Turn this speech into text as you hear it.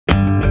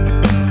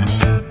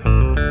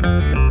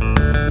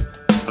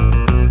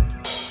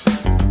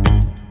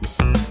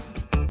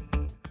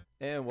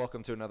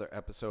welcome to another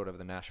episode of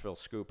the Nashville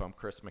Scoop. I'm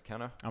Chris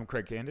McKenna. I'm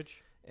Craig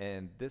Candage.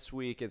 And this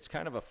week, it's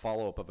kind of a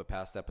follow-up of a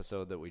past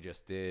episode that we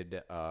just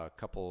did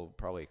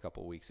probably a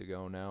couple weeks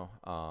ago now.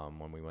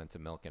 When we went to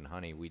Milk and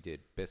Honey, we did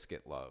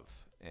Biscuit Love.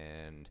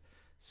 And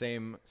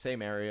same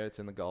area. It's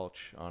in the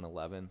Gulch on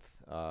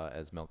 11th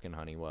as Milk and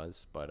Honey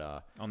was. But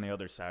on the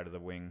other side of the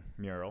wing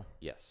mural.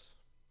 Yes.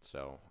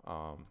 So,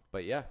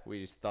 but yeah,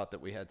 we thought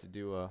that we had to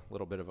do a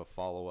little bit of a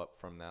follow-up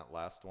from that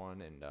last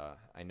one, and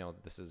I know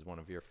that this is one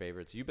of your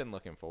favorites. You've been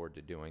looking forward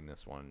to doing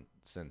this one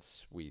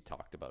since we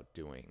talked about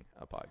doing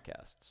a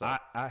podcast. So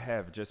I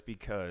have, just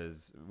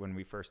because when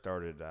we first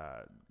started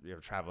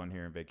traveling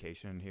here and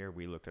vacationing here,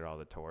 we looked at all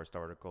the tourist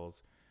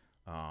articles,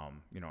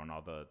 and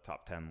all the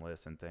top 10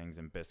 lists and things,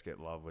 and Biscuit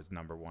Love was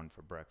 #1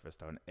 for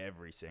breakfast on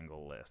every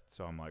single list.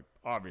 So I'm like,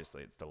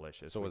 obviously it's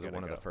delicious. So was it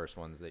one of the first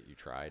ones that you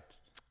tried?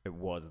 It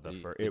was the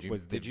first. It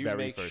was the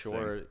very first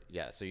thing.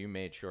 Yeah, so you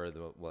made sure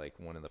that, like,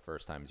 one of the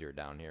first times you were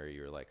down here,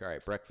 you were like, all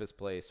right, breakfast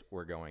place,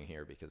 we're going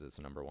here because it's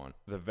 #1.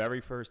 The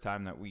very first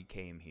time that we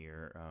came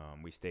here,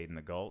 we stayed in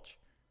the Gulch,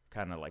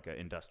 kind of like an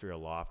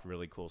industrial loft,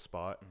 really cool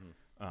spot.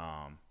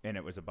 Mm-hmm. And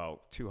it was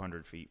about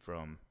 200 feet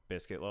from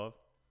Biscuit Love.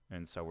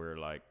 And so we were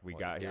like, we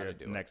got here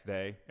the next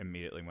day,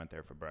 immediately went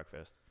there for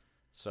breakfast.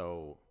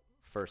 So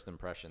first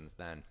impressions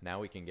then. Now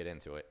we can get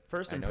into it.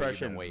 First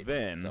impression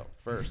then. So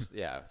first,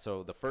 yeah.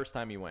 So the first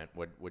time you went,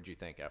 what'd you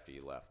think after you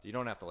left? You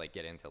don't have to like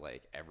get into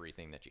like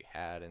everything that you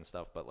had and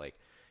stuff, but like,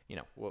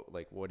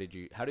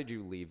 how did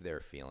you leave there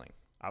feeling?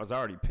 I was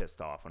already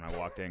pissed off when I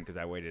walked in because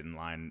I waited in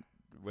line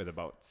with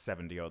about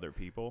 70 other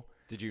people.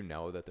 Did you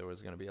know that there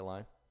was going to be a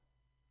line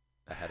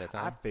ahead of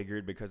time? I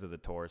figured because of the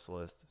tourist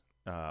list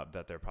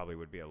that there probably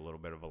would be a little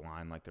bit of a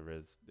line like there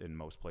is in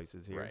most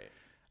places here. Right.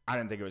 I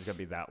didn't think it was going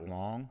to be that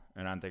long,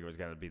 and I didn't think it was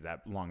going to be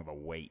that long of a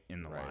wait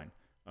in the line.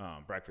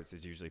 Breakfast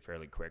is usually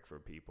fairly quick for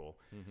people.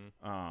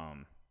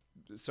 Mm-hmm.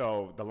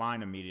 So the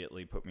line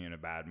immediately put me in a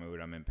bad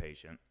mood. I'm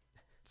impatient.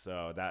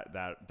 So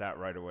that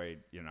right away,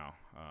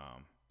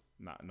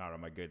 not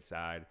on my good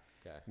side.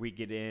 Okay. We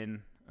get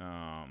in,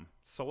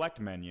 select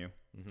menu.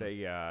 Mm-hmm.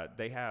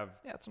 They have...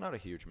 Yeah, it's not a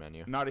huge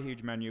menu. Not a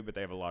huge menu, but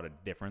they have a lot of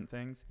different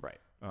things.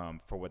 Right.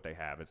 For what they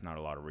have. It's not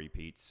a lot of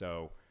repeats.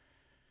 So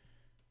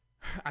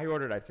I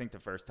ordered, I think the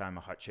first time,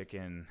 a hot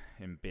chicken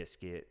and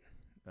biscuit,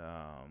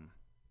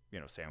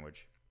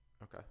 sandwich.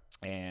 Okay.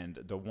 And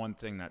the one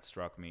thing that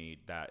struck me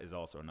that is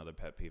also another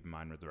pet peeve of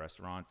mine with the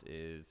restaurants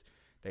is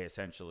they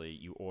essentially,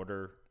 you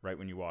order right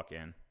when you walk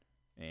in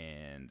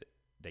and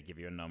they give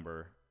you a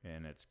number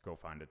and it's go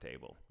find a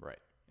table. Right.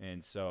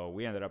 And so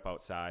we ended up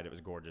outside. It was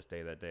a gorgeous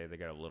day that day. They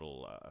got a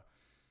little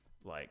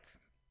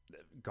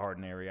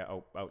garden area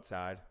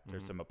outside.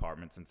 There's some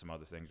apartments and some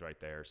other things right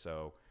there.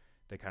 So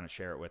they kind of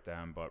share it with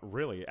them, but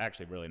really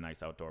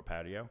nice outdoor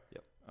patio.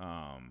 Yep.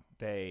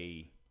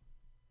 They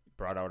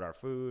brought out our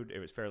food. It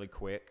was fairly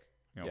quick,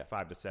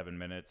 5 to 7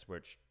 minutes,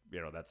 which,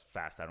 that's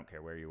fast. I don't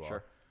care where you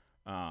are.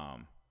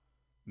 Sure.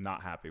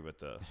 Not happy with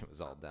the it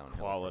was all downhill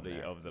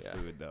quality of the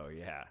food though.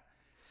 Yeah.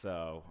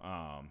 So,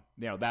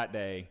 that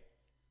day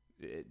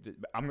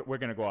we're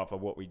going to go off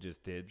of what we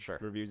just did, sure,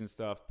 reviews and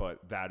stuff.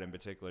 But that in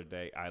particular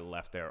day, I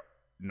left there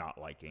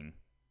not liking.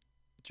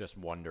 Just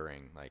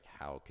wondering, like,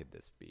 how could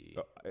this be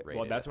rated?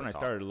 Well, that's when I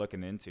started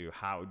looking into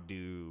how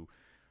do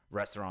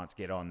restaurants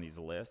get on these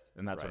lists.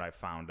 And that's when I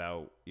found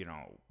out,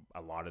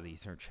 a lot of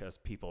these are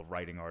just people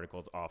writing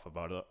articles off of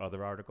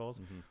other articles,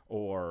 mm-hmm,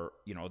 or,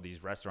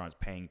 these restaurants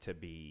paying to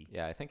be.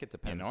 Yeah, I think it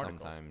depends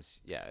sometimes.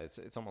 Yeah,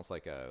 it's almost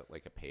like a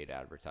paid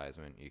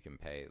advertisement. You can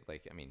pay,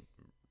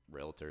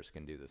 realtors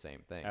can do the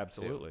same thing.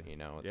 Absolutely.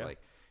 Too. It's like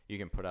you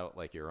can put out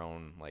like your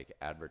own like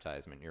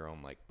advertisement, your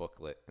own like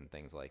booklet and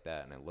things like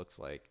that, and it looks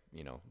like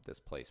this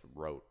place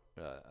wrote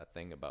a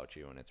thing about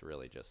you, and it's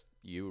really just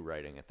you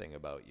writing a thing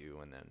about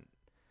you, and then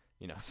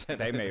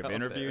they may have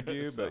interviewed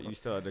you, but you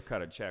still had to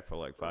cut a check for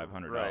like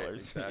 $500. Right,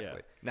 exactly. Yeah.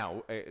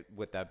 Now,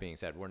 with that being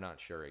said, we're not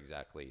sure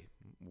exactly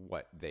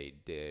what they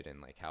did and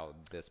like how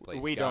this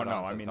place. We don't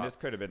know. I mean, this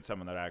could have been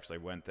someone that actually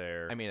went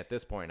there. I mean, at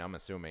this point, I'm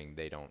assuming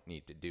they don't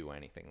need to do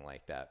anything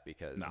like that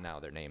because now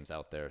their name's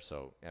out there.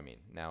 So, I mean,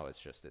 now it's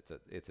just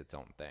it's its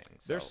own thing.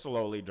 So. They're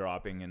slowly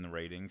dropping in the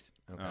ratings.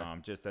 Okay.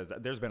 Just as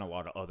there's been a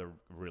lot of other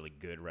really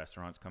good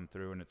restaurants come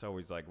through, and it's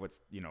always like,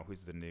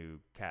 who's the new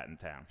cat in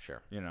town?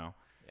 Sure. Yeah.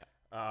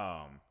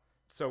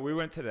 So we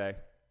went today.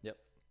 Yep.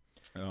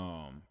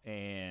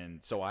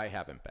 And so I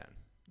haven't been.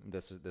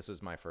 This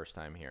is my first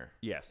time here.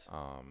 Yes.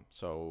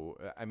 So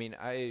I mean,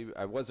 I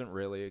wasn't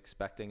really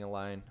expecting a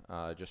line.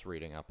 Just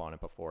reading up on it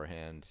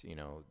beforehand,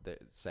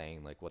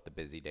 saying like what the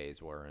busy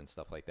days were and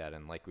stuff like that.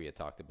 And like we had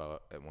talked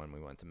about when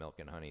we went to Milk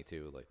and Honey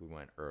too, like we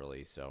went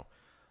early, so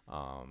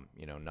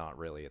not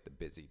really at the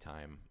busy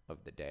time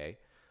of the day.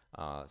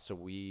 So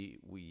we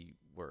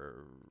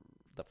were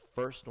the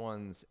first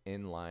ones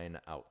in line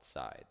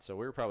outside. So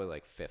we were probably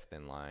like fifth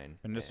in line.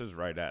 And this was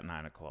right at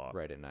 9 o'clock.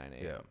 Right at 9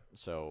 a.m. Yeah.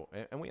 So,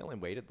 and we only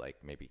waited like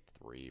maybe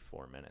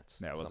 3-4 minutes.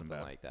 Yeah, it wasn't something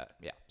bad. Like that.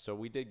 Yeah. So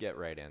we did get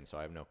right in. So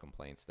I have no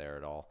complaints there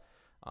at all.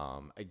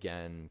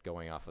 Again,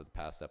 going off of the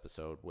past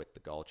episode with the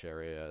Gulch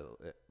area,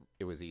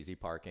 it was easy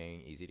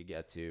parking, easy to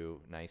get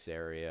to, nice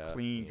area,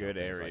 clean, good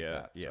area. Like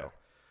that. Yeah.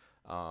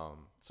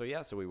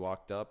 So we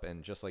walked up,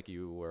 and just like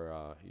you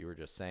were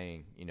just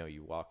saying,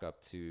 you walk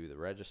up to the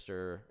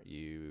register,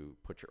 you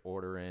put your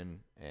order in,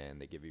 and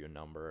they give you a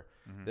number.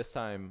 This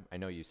time, I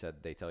know you said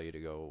they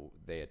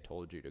had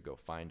told you to go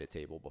find a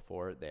table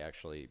before. They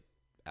actually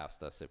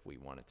asked us if we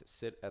wanted to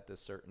sit at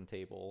this certain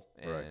table,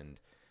 and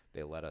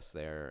they let us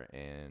there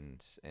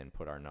and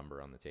put our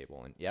number on the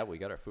table. And yeah, we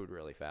got our food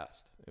really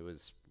fast. It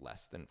was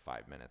less than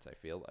 5 minutes. I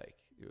feel like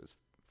it was.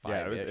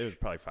 Yeah, it was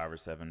probably 5 or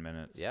 7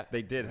 minutes. Yeah,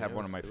 they did have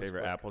one of my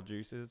favorite apple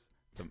juices,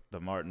 the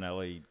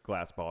Martinelli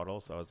glass bottle.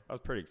 So I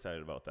was pretty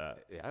excited about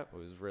that. Yeah, it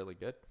was really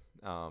good.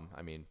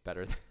 I mean,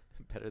 better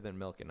than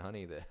milk and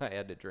honey. That I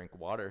had to drink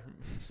water,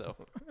 so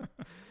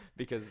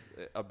because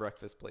a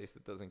breakfast place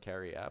that doesn't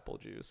carry apple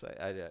juice,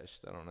 I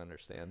don't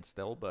understand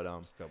still. But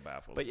still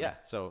baffled. But yeah,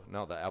 so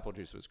no, the apple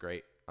juice was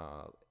great.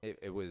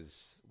 It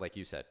was, like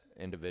you said,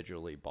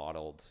 individually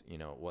bottled. It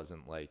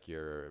wasn't like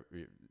your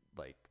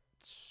like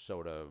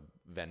soda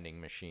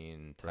vending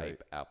machine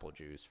type apple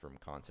juice from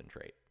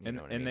concentrate. You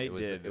know what I mean?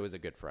 It was a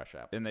good fresh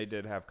apple. And they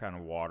did have kind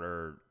of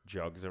water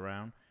jugs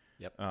around.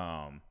 Yep.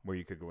 Where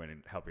you could go in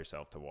and help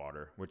yourself to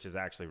water, which is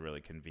actually really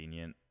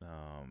convenient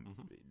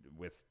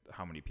with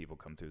how many people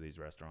come through these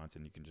restaurants,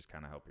 and you can just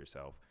kind of help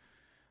yourself.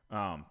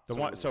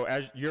 So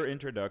as your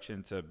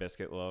introduction to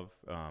Biscuit Love,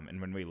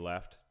 and when we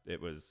left, it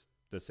was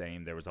the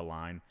same. There was a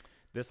line.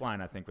 This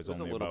line, I think, was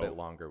only a little bit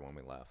longer when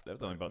we left. There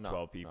was only about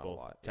 12 people,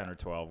 lot, 10 or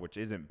 12, which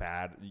isn't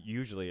bad.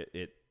 Usually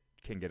it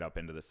can get up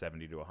into the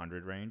 70 to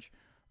 100 range,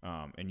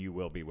 and you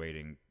will be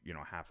waiting,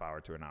 half hour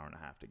to an hour and a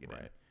half to get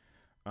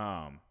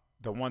in.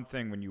 The one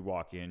thing when you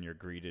walk in, you're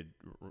greeted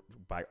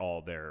by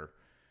all their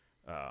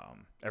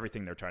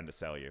everything they're trying to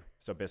sell you.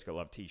 So Biscuit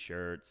Love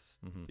T-shirts,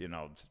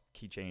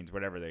 keychains,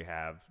 whatever they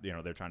have,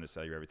 they're trying to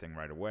sell you everything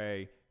right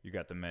away. You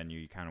got the menu,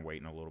 you kind of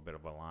wait in a little bit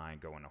of a line,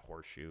 go in a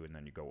horseshoe, and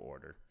then you go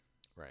order.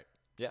 Right.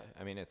 Yeah,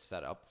 I mean, it's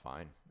set up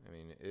fine. I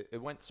mean,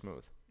 it went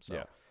smooth. So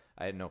yeah.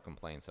 I had no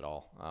complaints at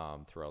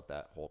all throughout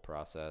that whole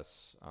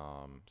process.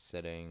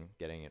 Sitting,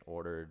 getting it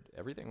ordered,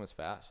 everything was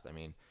fast. I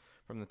mean,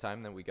 from the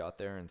time that we got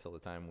there until the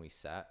time we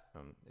sat,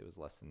 it was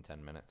less than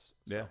 10 minutes.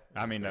 So yeah,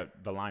 I mean,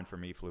 the line for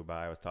me flew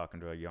by. I was talking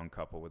to a young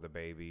couple with a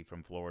baby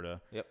from Florida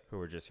who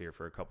were just here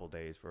for a couple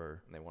days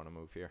for and they want to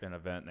move here. An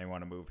event, and they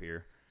want to move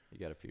here. You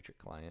got a future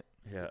client.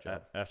 Yeah,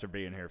 after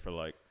being here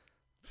for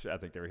I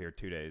think they were here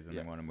 2 days, and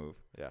they want to move.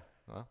 Yeah.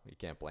 Well, you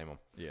can't blame them.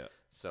 Yeah.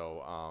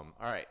 So, all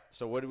right.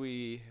 So what did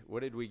we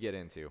get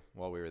into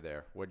while we were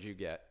there? What did you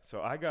get? So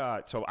I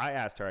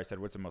asked her, I said,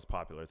 what's the most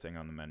popular thing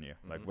on the menu?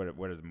 Like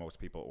what does most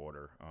people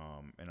order?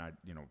 And I,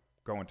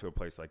 going to a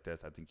place like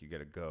this, I think you got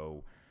to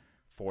go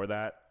for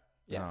that.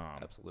 Yeah,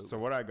 absolutely. So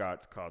what I got,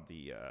 it's called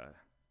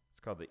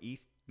the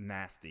East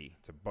Nasty.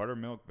 It's a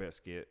buttermilk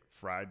biscuit,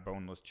 fried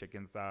boneless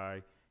chicken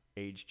thigh,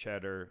 aged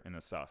cheddar, and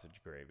a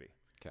sausage gravy.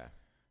 Okay.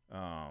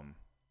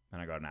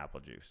 And I got an apple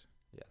juice.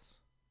 Yes.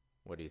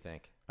 What do you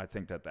think? I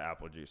think that the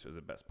apple juice was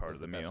the best part of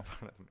the meal. Best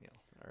part of the meal.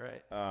 All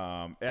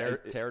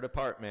right. Tear it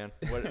apart, man.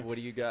 What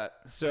do you got?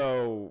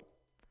 So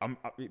I'm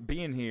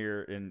being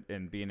here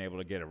and being able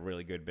to get a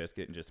really good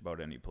biscuit in just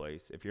about any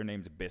place. If your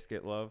name's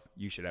Biscuit Love,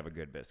 you should have a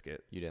good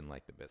biscuit. You didn't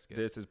like the biscuit.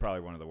 This is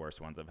probably one of the worst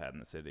ones I've had in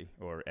the city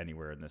or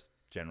anywhere in this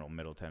general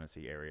Middle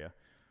Tennessee area.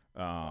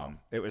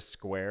 It was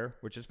square,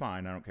 which is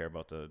fine. I don't care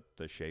about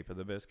the shape of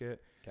the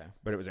biscuit. Okay.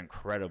 But it was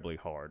incredibly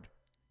hard.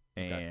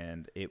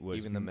 And it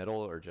was even the middle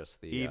or just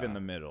the even the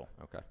middle.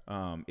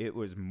 Okay. It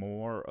was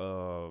more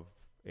of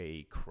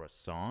a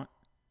croissant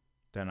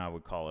than I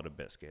would call it a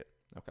biscuit.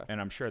 Okay.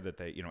 And I'm sure that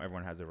they,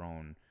 everyone has their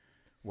own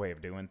way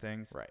of doing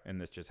things. Right.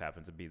 And this just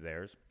happens to be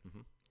theirs.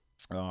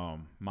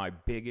 My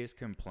biggest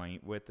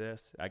complaint with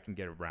this, I can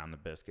get around the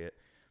biscuit.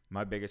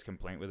 My biggest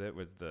complaint with it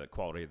was the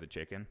quality of the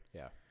chicken.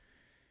 Yeah.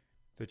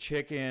 The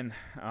chicken,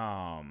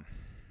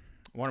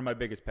 one of my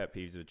biggest pet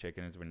peeves with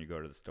chicken is when you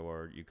go to the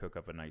store, you cook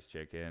up a nice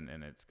chicken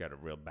and it's got a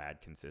real bad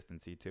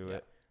consistency to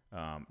it.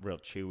 Real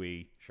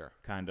chewy. Sure.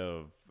 Kind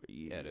of.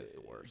 Yeah, it is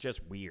the worst.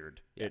 Just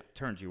weird. Yeah. It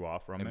turns you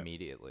off from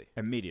Immediately. it.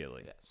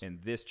 Immediately. Yes. And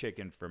this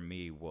chicken for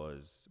me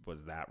was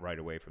that right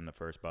away from the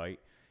first bite.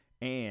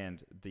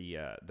 And the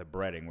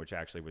breading, which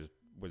actually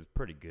was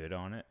pretty good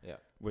on it,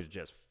 was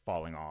just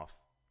falling off.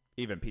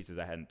 Even pieces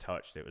I hadn't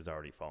touched, it was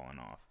already falling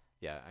off.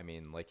 Yeah, I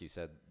mean, like you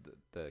said,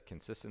 the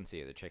consistency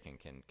of the chicken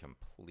can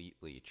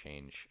completely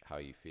change how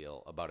you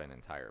feel about an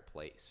entire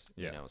place.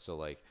 Yeah. So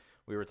like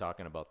we were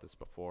talking about this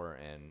before,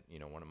 and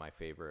one of my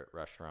favorite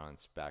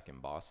restaurants back in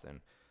Boston,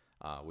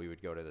 we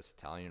would go to this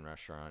Italian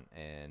restaurant,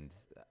 and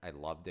I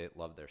loved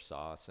their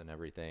sauce and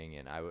everything,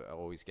 and I would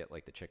always get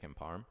like the chicken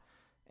parm.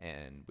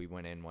 And we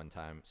went in one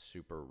time,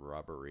 super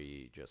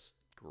rubbery, just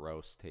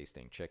gross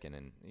tasting chicken.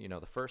 And,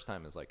 the first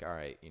time is like, all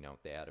right,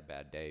 they had a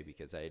bad day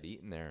because I had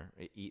eaten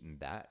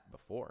that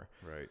before.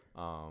 Right.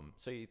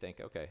 So you think,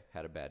 okay,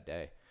 had a bad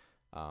day.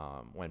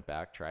 Went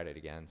back, tried it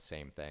again,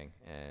 same thing.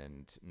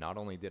 And not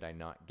only did I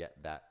not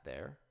get that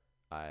there,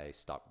 I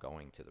stopped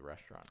going to the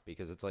restaurant,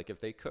 because it's like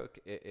if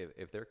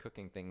they're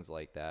cooking things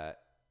like that,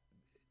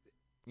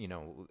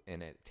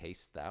 and it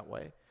tastes that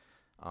way,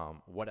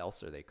 what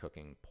else are they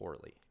cooking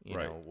poorly?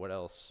 What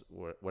else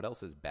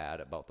is bad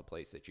about the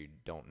place that you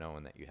don't know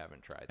and that you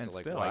haven't tried? And so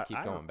like, still, why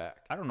keep going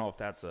back? I don't know if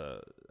that's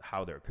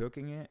how they're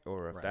cooking it,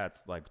 or if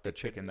that's like the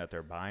chicken that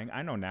they're buying.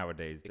 I know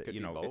nowadays that,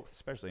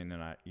 especially in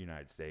the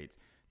United States,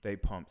 they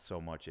pump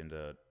so much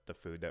into the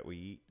food that we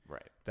eat,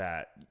 right?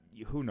 That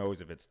who knows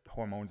if it's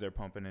hormones they're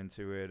pumping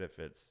into it, if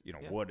it's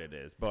what it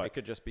is. But it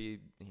could just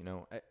be,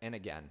 and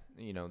again,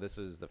 this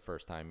is the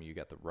first time you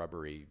get the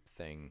rubbery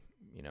thing,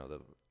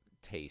 the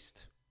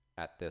taste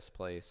at this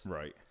place,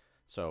 right?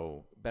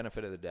 So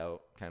benefit of the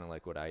doubt, kind of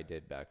like what I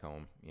did back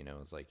home.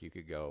 It's like you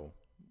could go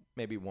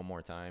maybe one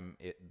more time.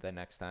 The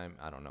next time,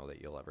 I don't know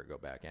that you'll ever go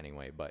back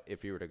anyway, but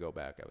if you were to go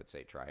back, I would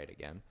say try it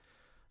again,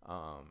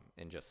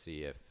 and just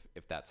see if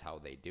that's how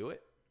they do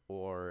it,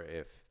 or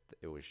if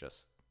it was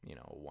just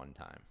one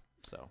time.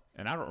 So,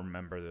 and I don't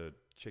remember the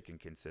chicken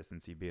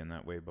consistency being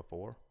that way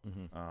before.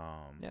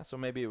 Yeah, so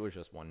maybe it was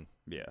just one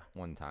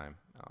time.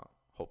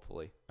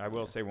 Hopefully. I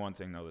will say one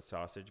thing though: the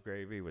sausage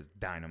gravy was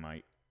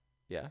dynamite.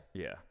 Yeah.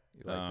 Yeah.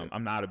 You liked it?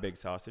 I'm not a big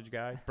sausage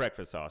guy.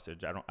 Breakfast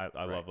sausage.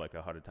 I love like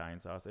a hot Italian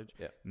sausage.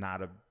 Yeah.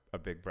 Not a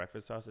big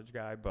breakfast sausage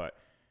guy, but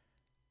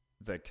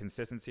the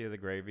consistency of the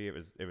gravy, it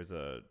was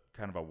a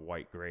kind of a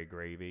white gray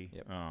gravy.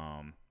 Yep.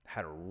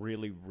 Had a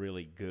really,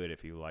 really good,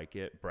 if you like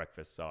it,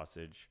 breakfast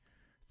sausage.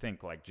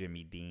 Think like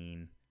Jimmy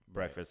Dean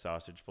breakfast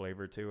sausage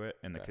flavor to it,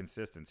 and the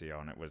consistency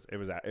on it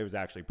was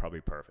actually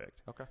probably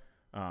perfect. Okay.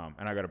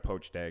 And I got a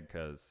poached egg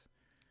because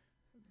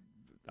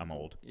I'm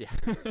old. Yeah.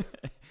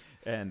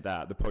 And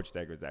the poached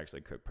egg was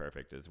actually cooked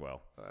perfect as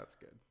well. Oh, that's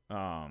good.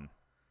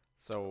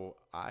 So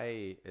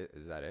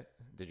is that it?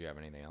 Did you have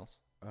anything else?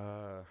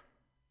 No,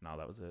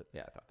 that was it.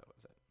 Yeah, I thought that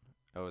was it.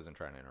 I wasn't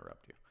trying to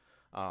interrupt you.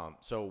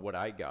 So what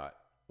I got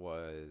it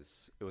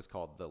was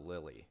called the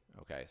Lily.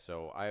 Okay,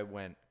 so I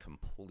went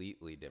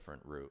completely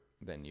different route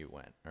than you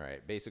went. All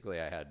right, basically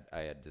I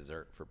had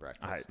dessert for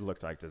breakfast. It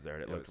looked like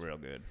dessert. It looked real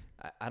good.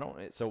 I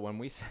don't. So when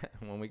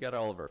we got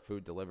all of our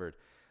food delivered,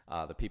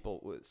 the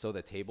people. So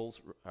the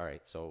tables. All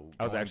right. So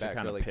I was actually kind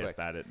of really pissed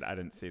at it. I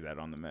didn't see that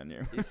on the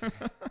menu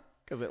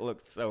because it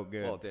looked so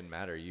good. Well, it didn't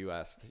matter. You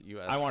asked.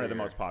 I wanted the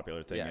most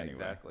popular thing. Yeah, anyway.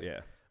 Exactly.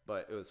 Yeah.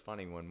 But it was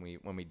funny when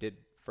we did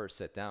first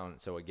sit down.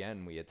 So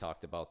again, we had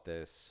talked about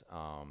this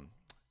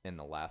in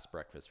the last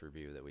breakfast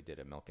review that we did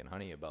at Milk and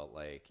Honey about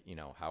like,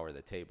 how are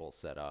the tables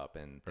set up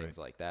and things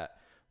like that.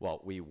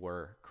 Well, we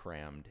were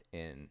crammed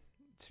in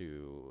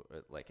to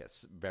like a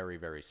very,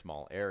 very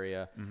small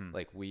area. Mm-hmm.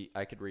 Like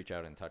I could reach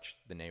out and touch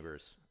the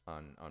neighbors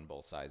on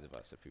both sides of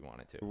us if we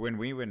wanted to. When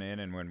we went in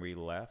and when we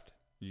left,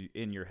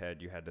 in your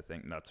head, you had to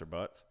think nuts or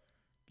butts.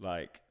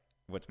 Like,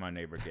 what's my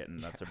neighbor getting,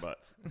 nuts or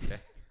butts? Okay.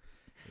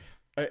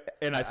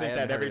 And I think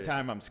that every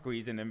time I'm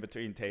squeezing in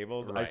between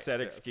tables, I said,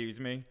 excuse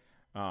me.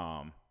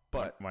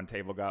 But one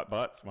table got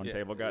butts, one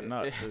table got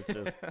nuts. It's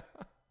just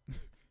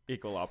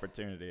equal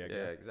opportunity, I guess.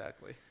 Yeah,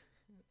 exactly.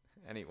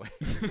 Anyway.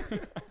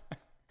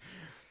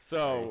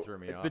 So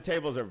the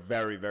tables are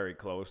very, very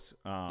close.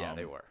 Yeah,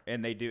 they were.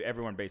 And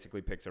everyone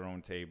basically picks their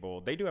own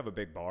table. They do have a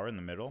big bar in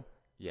the middle.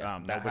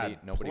 Yeah, that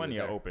had plenty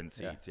of open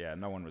seats. Yeah,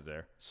 no one was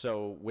there.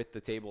 So with the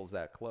tables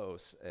that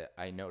close,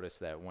 I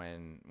noticed that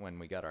when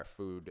we got our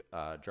food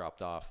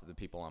dropped off, the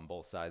people on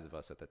both sides of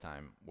us at the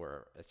time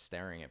were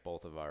staring at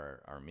both of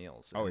our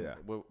meals. Oh, and yeah.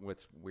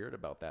 What's weird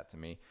about that to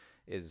me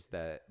is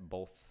that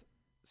both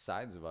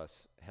sides of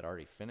us had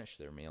already finished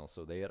their meal,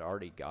 so they had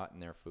already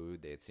gotten their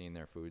food. They had seen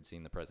their food,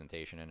 seen the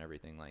presentation and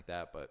everything like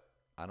that, but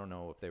I don't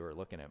know if they were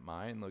looking at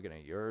mine, looking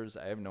at yours.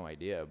 I have no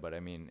idea. But, I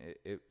mean,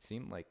 it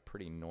seemed like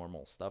pretty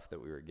normal stuff that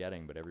we were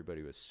getting, but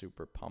everybody was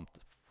super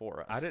pumped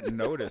for us. I didn't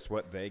notice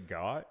what they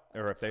got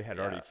or if they had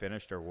already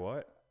finished or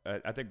what.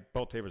 I think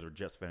both tables were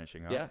just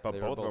finishing up. Yeah, but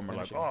both of them were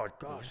like, oh,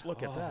 gosh, yeah,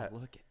 look at that.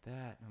 Look at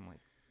that. And I'm like,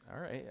 all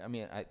right. I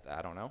mean,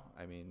 I don't know.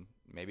 I mean,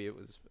 maybe it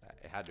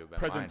had to have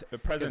been mine. The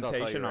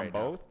presentation on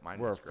both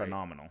were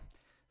phenomenal.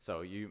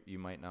 So you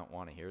might not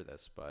want to hear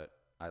this, but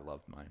I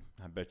loved mine.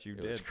 I bet you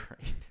did. It was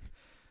great.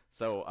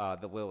 So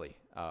the Lily,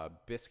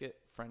 biscuit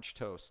French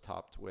toast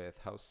topped with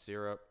house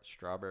syrup,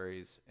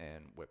 strawberries,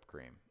 and whipped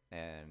cream.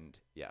 And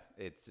yeah,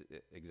 it's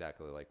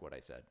exactly like what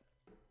I said.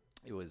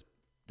 It was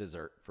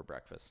dessert for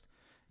breakfast.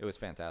 It was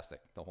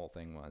fantastic. The whole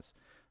thing was.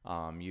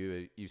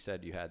 You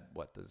said you had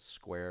the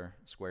square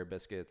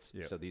biscuits.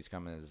 Yep. So these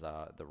come as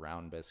the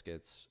round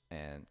biscuits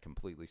and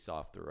completely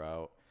soft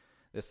throughout.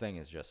 This thing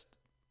is just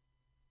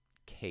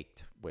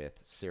caked with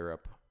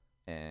syrup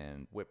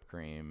and whipped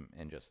cream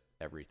and just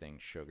everything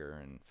sugar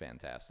and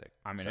fantastic.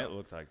 I mean, it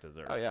looked like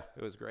dessert. Oh yeah,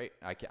 it was great.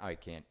 I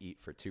can't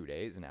eat for 2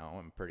 days now.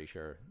 I'm pretty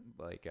sure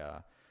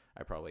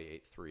I probably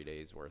ate 3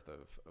 days worth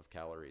of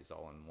calories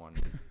all in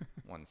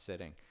one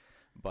sitting.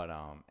 But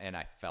and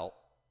I felt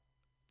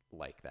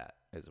like that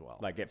as well.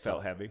 Like it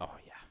felt heavy? Oh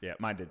yeah. Yeah,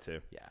 mine did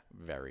too. Yeah,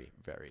 very,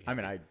 very heavy. I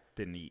mean, I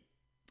didn't eat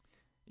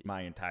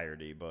my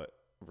entirety, but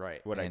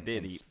right. what I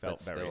did eat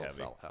felt very heavy.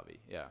 Felt heavy,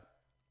 yeah.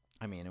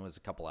 I mean, it was a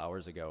couple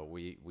hours ago.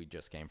 We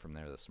just came from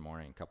there this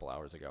morning. A couple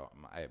hours ago,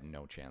 I have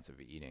no chance of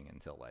eating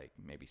until like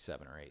maybe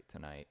 7 or 8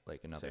 tonight.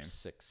 Like another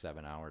Same.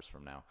 6-7 hours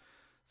from now.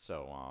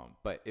 So,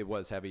 but it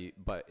was heavy,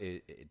 but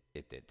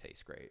it did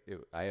taste great.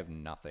 I have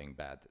nothing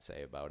bad to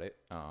say about it.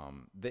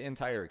 The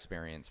entire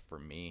experience for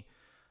me,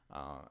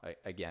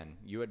 again,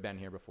 you had been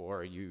here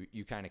before.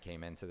 You kind of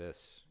came into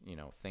this, you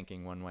know,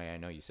 thinking one way. I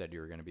know you said you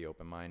were going to be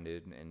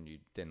open-minded and you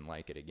didn't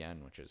like it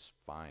again, which is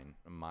fine.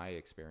 My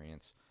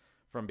experience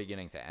from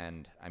beginning to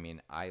end, I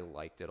mean, I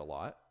liked it a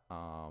lot.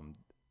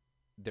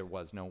 There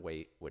was no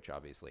wait, which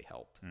obviously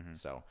helped.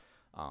 So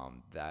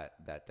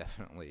that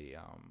definitely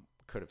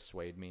could have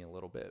swayed me a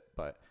little bit.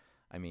 But,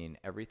 I mean,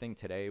 everything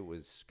today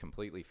was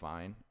completely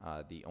fine.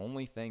 The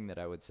only thing that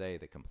I would say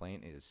the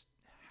complaint is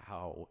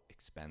how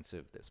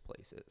expensive this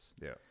place is.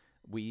 Yeah.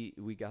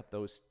 We got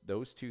those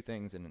 2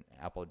 things in an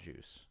apple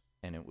juice,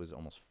 and it was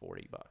almost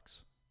 $40.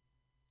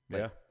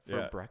 Like,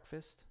 for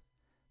breakfast,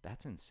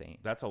 that's insane.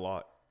 That's a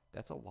lot.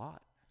 That's a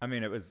lot. I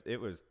mean, it was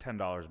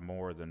 $10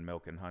 more than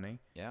milk and honey.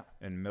 Yeah.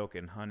 And milk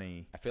and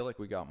honey, I feel like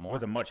we got more.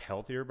 was a much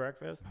healthier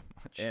breakfast.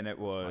 And it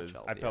was,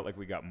 I felt like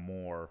we got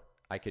more.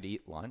 I could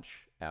eat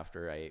lunch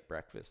after I ate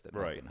breakfast at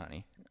Milk and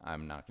Honey.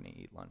 I'm not going to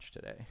eat lunch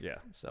today. Yeah.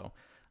 So,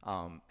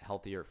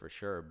 healthier for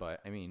sure. But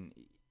I mean,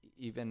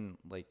 even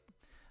like,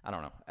 I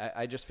don't know.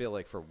 I just feel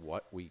like for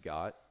what we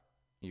got,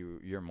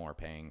 you're more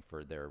paying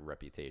for their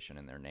reputation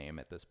and their name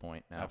at this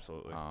point now.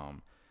 Absolutely.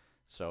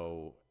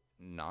 So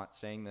not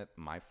saying that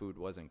my food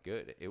wasn't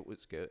good. It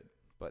was good.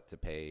 But to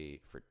pay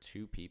for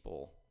 2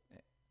 people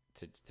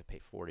to pay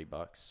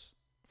 $40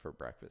 for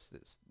breakfast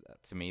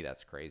to me,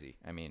 that's crazy.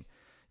 I mean,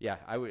 yeah,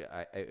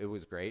 it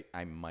was great.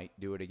 I might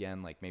do it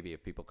again. Like maybe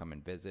if people come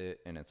and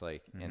visit and it's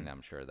like, and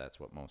I'm sure that's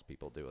what most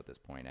people do at this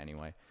point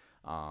anyway.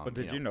 But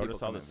did you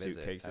notice all the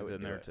suitcases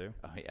in there too?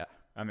 Oh yeah.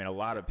 I mean, a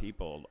lot of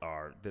people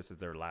this is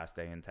their last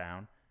day in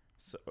town.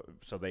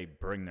 So they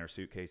bring their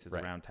suitcases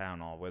around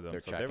town all with them.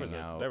 They're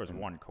so there was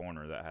one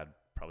corner that had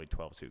probably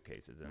 12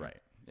 suitcases in it. Right.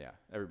 Yeah.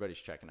 Everybody's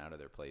checking out of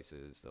their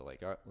places. They're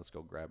like, all right, let's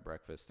go grab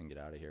breakfast and get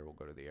out of here. We'll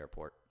go to the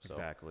airport. So,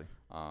 exactly.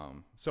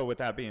 So with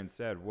that being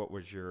said, what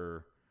was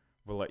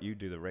we'll let you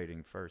do the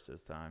rating first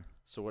this time.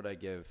 So what I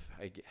give,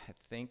 I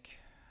think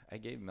I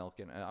gave Milk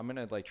and I'm going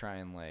to like try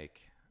and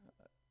like,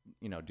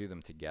 you know, do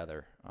them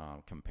together,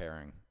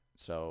 comparing.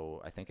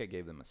 So I think I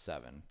gave them a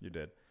 7. You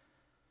did.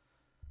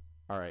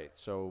 All right.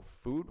 So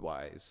food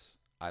wise,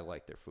 I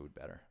like their food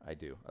better. I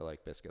do. I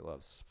like Biscuit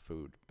Love's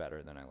food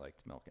better than I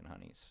liked Milk and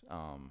Honey's.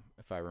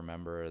 If I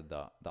remember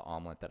the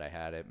omelet that I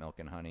had at Milk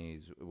and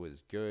Honey's, it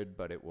was good,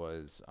 but it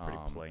was pretty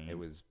plain. It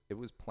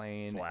was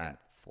plain and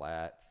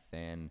flat,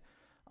 thin.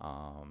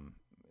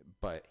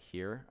 But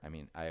here, I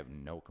mean, I have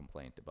no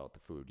complaint about the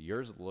food.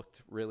 Yours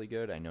looked really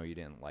good. I know you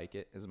didn't like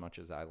it as much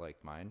as I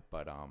liked mine,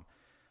 but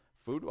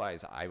food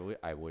wise,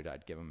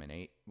 I'd give them an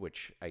 8,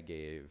 which I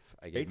gave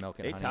Milk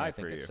and Honey, I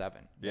think a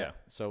 7. Yeah.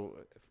 So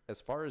as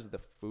far as the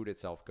food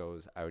itself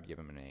goes, I would give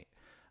them an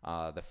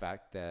 8. The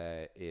fact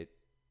that it,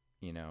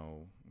 you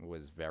know,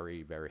 was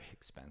very, very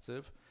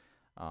expensive,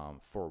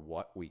 for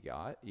what we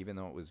got, even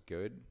though it was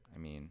good, I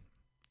mean,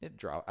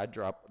 I'd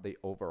drop the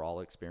overall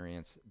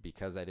experience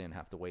because I didn't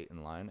have to wait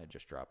in line. I'd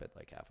just drop it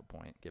like half a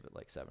point, give it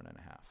like 7.5.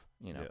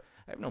 You know,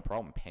 I have no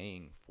problem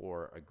paying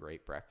for a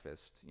great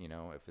breakfast. You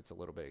know, if it's a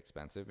little bit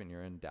expensive and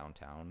you're in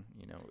downtown,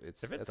 you know,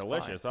 if it's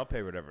delicious, fine. I'll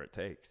pay whatever it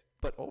takes.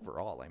 But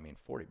overall, I mean,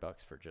 $40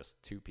 for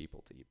just 2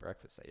 people to eat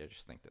breakfast. I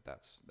just think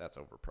that's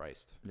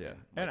overpriced. Yeah,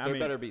 and there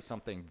better be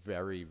something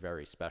very,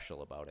 very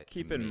special about it.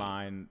 Keep in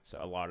mind,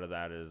 a lot of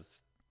that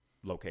is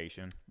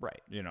location.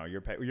 Right. You know, you're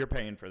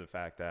paying for the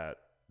fact that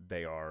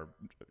they are,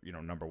 you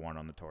know, number 1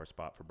 on the tour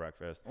spot for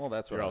breakfast. Well,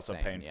 that's what you're I was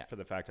also saying, paying for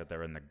the fact that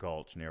they're in the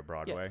Gulch near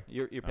Broadway.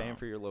 Yeah, you're paying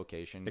for your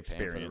location, you're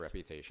paying for the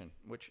reputation,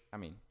 which, I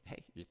mean,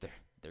 hey,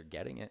 they're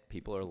getting it.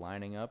 People are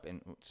lining up, and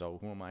so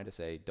who am I to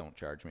say don't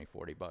charge me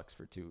 $40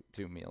 for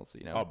two meals?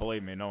 You know? Oh,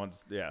 believe me, no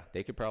one's. Yeah,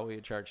 they could probably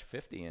charge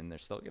 $50, and they're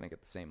still gonna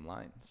get the same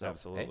line. So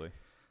absolutely, hey,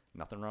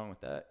 nothing wrong with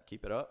that.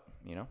 Keep it up.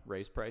 You know,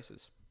 raise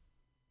prices.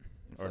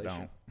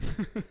 Inflation. Or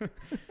don't.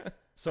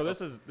 So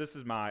this is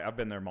I've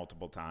been there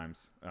multiple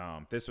times.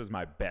 This was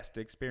my best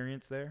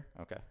experience there.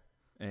 Okay.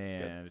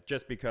 And good.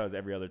 Just because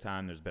every other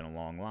time there's been a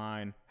long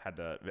line, had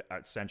to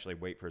essentially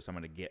wait for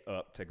someone to get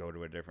up to go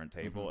to a different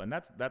table. And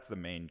that's the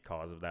main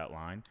cause of that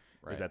line,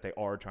 is that they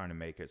are trying to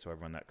make it so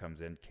everyone that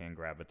comes in can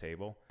grab a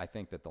table. I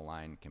think that the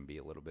line can be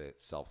a little bit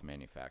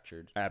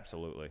self-manufactured.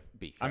 Absolutely.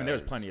 Because I mean, there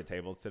was plenty of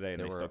tables today,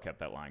 and they still kept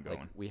that line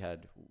going. Like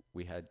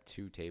we had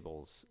 2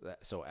 tables.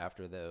 So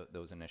after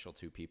those initial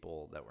 2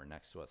 people that were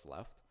next to us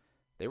left,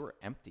 they were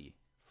empty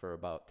for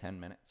about 10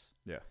 minutes.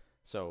 Yeah.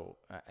 So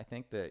I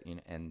think that, you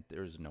know, and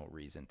there's no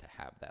reason to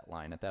have that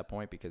line at that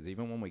point, because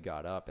even when we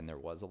got up and there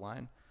was a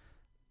line,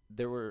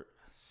 there were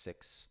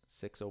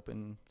 7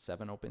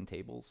 open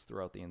tables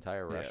throughout the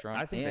entire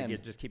restaurant. I think they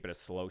could just keep it a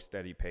slow,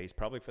 steady pace,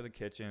 probably for the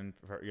kitchen,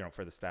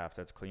 for the staff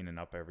that's cleaning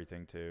up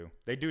everything too.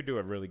 They do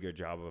a really good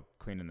job of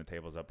cleaning the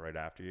tables up right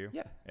after you.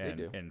 Yeah, they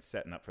do. And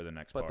setting up for the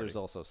next But party. there's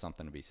also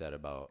something to be said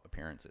about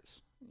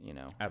appearances, you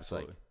know.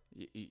 Absolutely.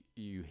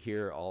 you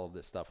hear all of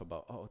this stuff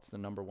about, oh, it's the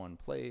number one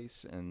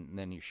place, and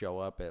then you show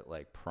up at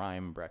like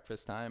prime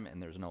breakfast time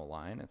and there's no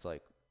line. It's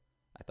like,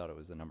 I thought it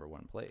was the number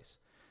one place.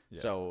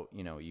 Yeah. So,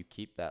 you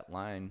keep that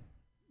line,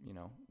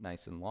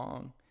 nice and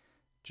long,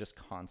 just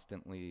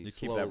constantly you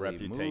keep that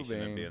reputation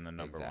moving. Of being the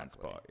number one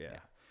spot. Yeah.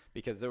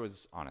 Because there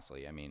was,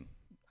 honestly, I mean,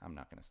 I'm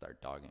not going to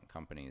start dogging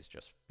companies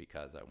just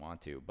because I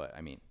want to, but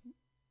I mean,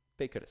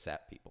 they could have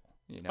sat people.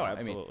 Oh,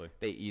 absolutely. I mean,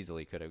 they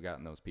easily could have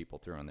gotten those people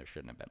through, and there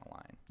shouldn't have been a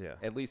line. Yeah.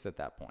 At least at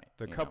that point.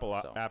 The couple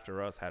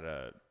after us had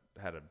a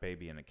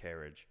baby in a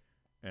carriage,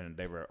 and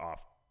they were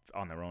off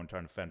on their own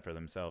trying to fend for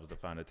themselves to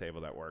find a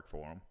table that worked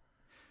for them.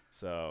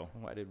 So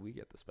why did we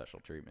get the special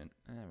treatment?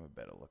 We're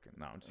better looking.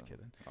 No, I'm just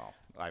kidding. Oh,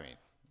 I mean,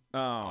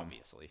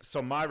 obviously.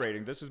 So my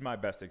rating, this is my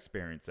best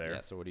experience there.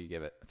 Yeah. So what do you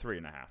give it?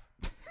 3.5.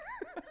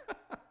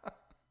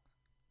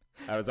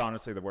 That was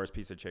honestly the worst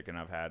piece of chicken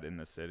I've had in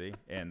the city,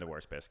 and the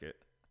worst biscuit.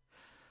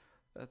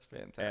 That's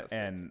fantastic.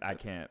 And I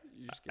can't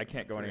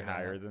go any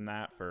higher than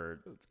that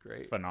for that's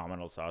great.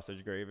 Phenomenal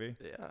sausage gravy.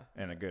 Yeah.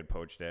 And a good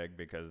poached egg,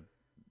 because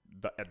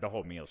the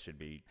whole meal should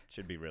be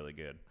really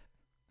good.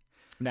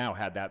 Now,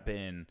 had that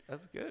been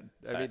that's good.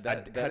 I mean,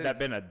 that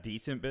been a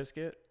decent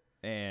biscuit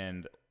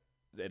and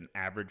an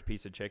average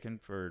piece of chicken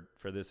for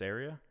this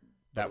area,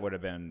 that would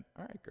have been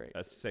all right. Great.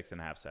 A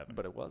 6.5, 7.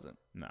 But it wasn't.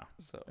 No.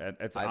 So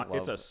it's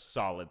a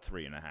solid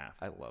 3.5.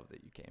 I love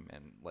that you came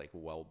in like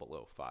well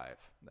below 5.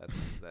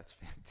 That's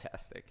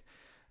fantastic.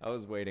 I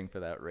was waiting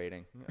for that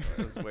rating.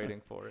 I was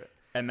waiting for it.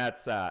 And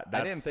that's I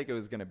didn't think it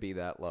was going to be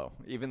that low.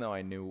 Even though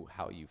I knew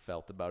how you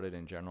felt about it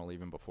in general,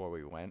 even before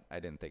we went,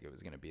 I didn't think it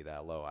was going to be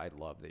that low. I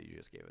love that you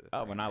just gave it a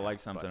 3. When I like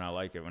something, I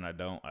like it. When I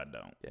don't, I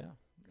don't. Yeah.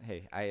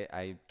 Hey,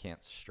 I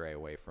can't stray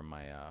away from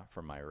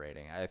my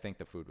rating. I think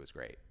the food was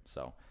great.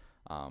 So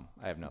I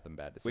have nothing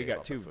bad to say. We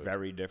got 2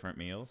 very different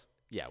meals.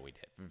 Yeah, we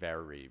did.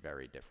 Very,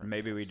 very different.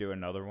 Maybe meals. We do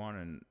another one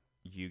and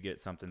you get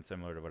something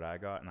similar to what I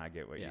got and I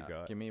get what you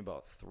got. Give me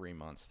about 3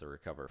 months to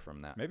recover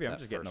from that. Maybe I'm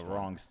just getting the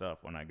wrong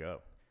stuff when I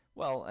go.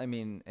 Well, I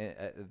mean,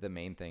 the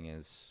main thing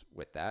is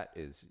with that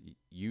is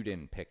you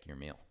didn't pick your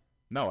meal.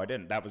 No, I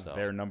didn't. That was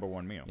their number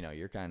one meal.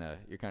 You're kind of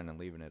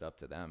leaving it up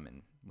to them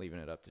and leaving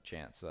it up to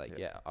chance. So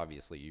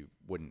obviously you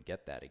wouldn't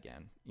get that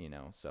again.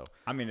 So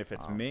I mean, if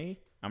it's me,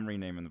 I'm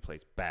renaming the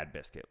place Bad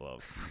Biscuit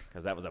Love,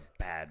 because that was a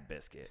bad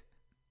biscuit.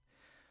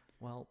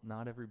 Well,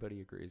 not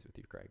everybody agrees with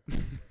you, Craig.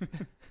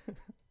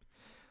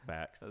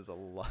 Facts. There's a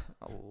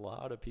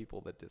lot of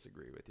people that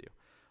disagree with you.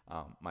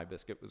 My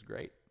biscuit was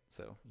great.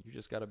 So you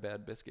just got a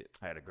bad biscuit.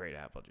 I had a great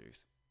apple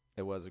juice.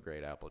 It was a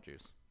great apple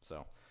juice.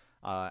 So,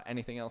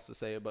 anything else to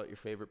say about your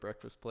favorite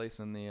breakfast place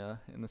in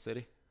the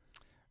city?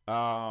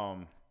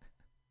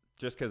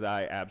 Just because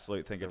I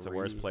absolutely think it's the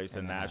worst place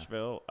in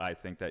Nashville, I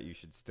think that you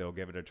should still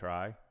give it a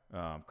try.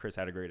 Chris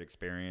had a great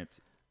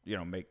experience.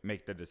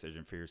 Make the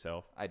decision for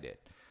yourself. I did.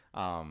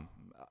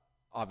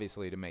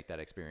 Obviously, to make that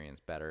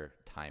experience better,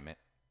 time it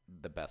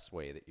the best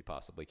way that you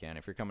possibly can.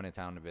 If you're coming to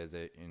town to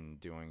visit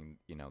and doing,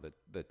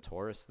 the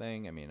tourist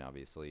thing, I mean,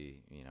 obviously,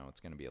 it's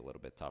going to be a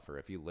little bit tougher.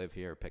 If you live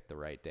here, pick the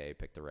right day,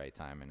 pick the right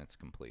time, and it's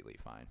completely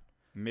fine.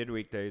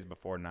 Midweek days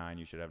before 9,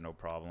 you should have no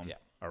problem. Yeah.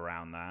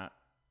 Around that,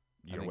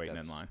 you're waiting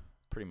in line.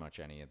 Pretty much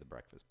any of the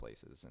breakfast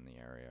places in the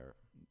area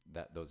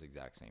are those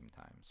exact same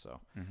times. So,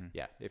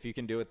 yeah, if you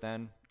can do it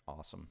then,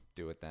 awesome.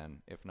 Do it then.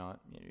 If not,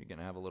 you're going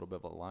to have a little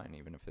bit of a line,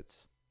 even if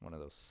it's one of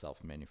those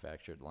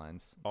self-manufactured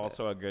lines.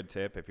 Also, a good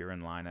tip, if you're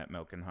in line at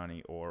Milk and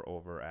Honey or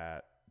over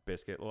at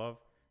Biscuit Love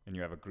and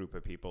you have a group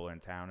of people in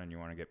town and you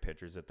want to get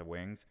pictures at the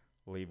wings,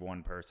 leave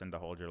one person to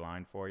hold your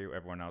line for you.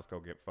 Everyone else go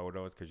get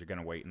photos, because you're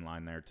going to wait in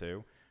line there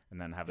too.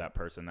 And then have that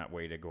person that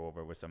way to go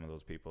over with some of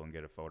those people and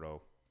get a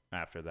photo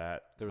after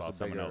that while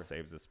someone else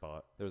saves the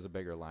spot. There was a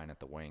bigger line at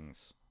the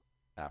wings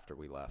after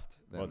we left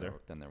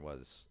than there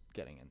was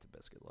getting into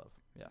Biscuit Love.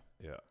 Yeah.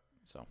 Yeah.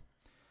 So,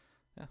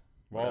 yeah.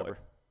 Well,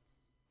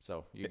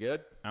 so, you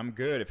good? I'm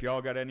good. If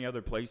y'all got any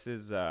other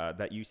places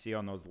that you see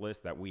on those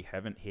lists that we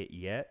haven't hit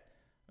yet,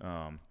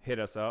 hit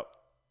us up.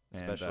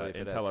 Especially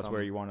and tell us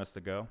where you want us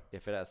to go.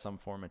 If it has some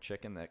form of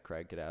chicken that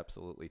Craig could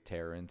absolutely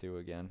tear into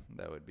again,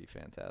 that would be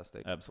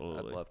fantastic.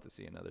 Absolutely. I'd love to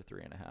see another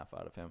 3.5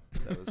 out of him.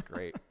 That was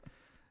great.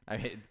 I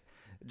mean,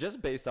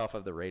 just based off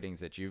of the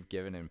ratings that you've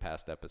given in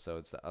past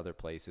episodes to other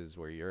places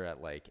where you're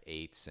at like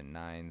 8s and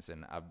 9s,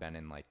 and I've been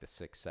in like the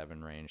 6,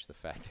 7 range, the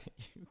fact that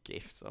you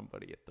gave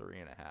somebody a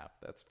 3.5,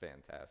 that's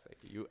fantastic.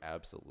 You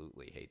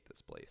absolutely hate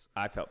this place.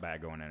 I felt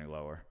bad going any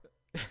lower.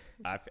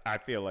 I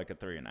feel like a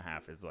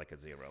 3.5 is like a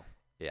 0.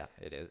 Yeah,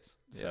 it is.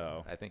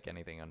 So I think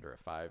anything under a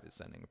 5 is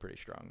sending a pretty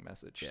strong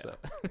message. Yeah. So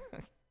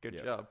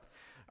good job.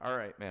 All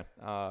right, man.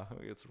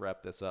 Let's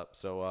wrap this up.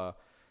 So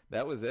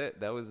that was it.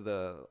 That was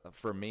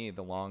for me,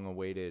 the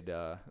long-awaited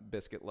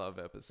Biscuit Love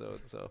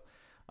episode. So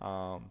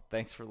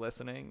thanks for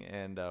listening,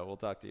 and we'll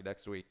talk to you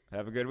next week.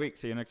 Have a good week.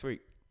 See you next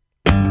week.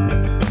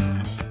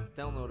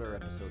 Download our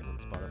episodes on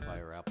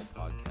Spotify or Apple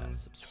Podcasts.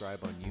 Subscribe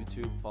on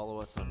YouTube. Follow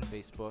us on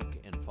Facebook,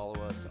 and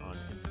follow us on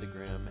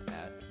Instagram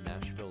at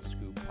Nashville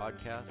Scoop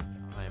Podcast.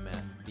 I'm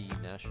at The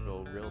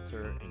Nashville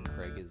Realtor, and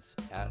Craig is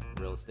at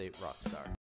Real Estate Rockstar.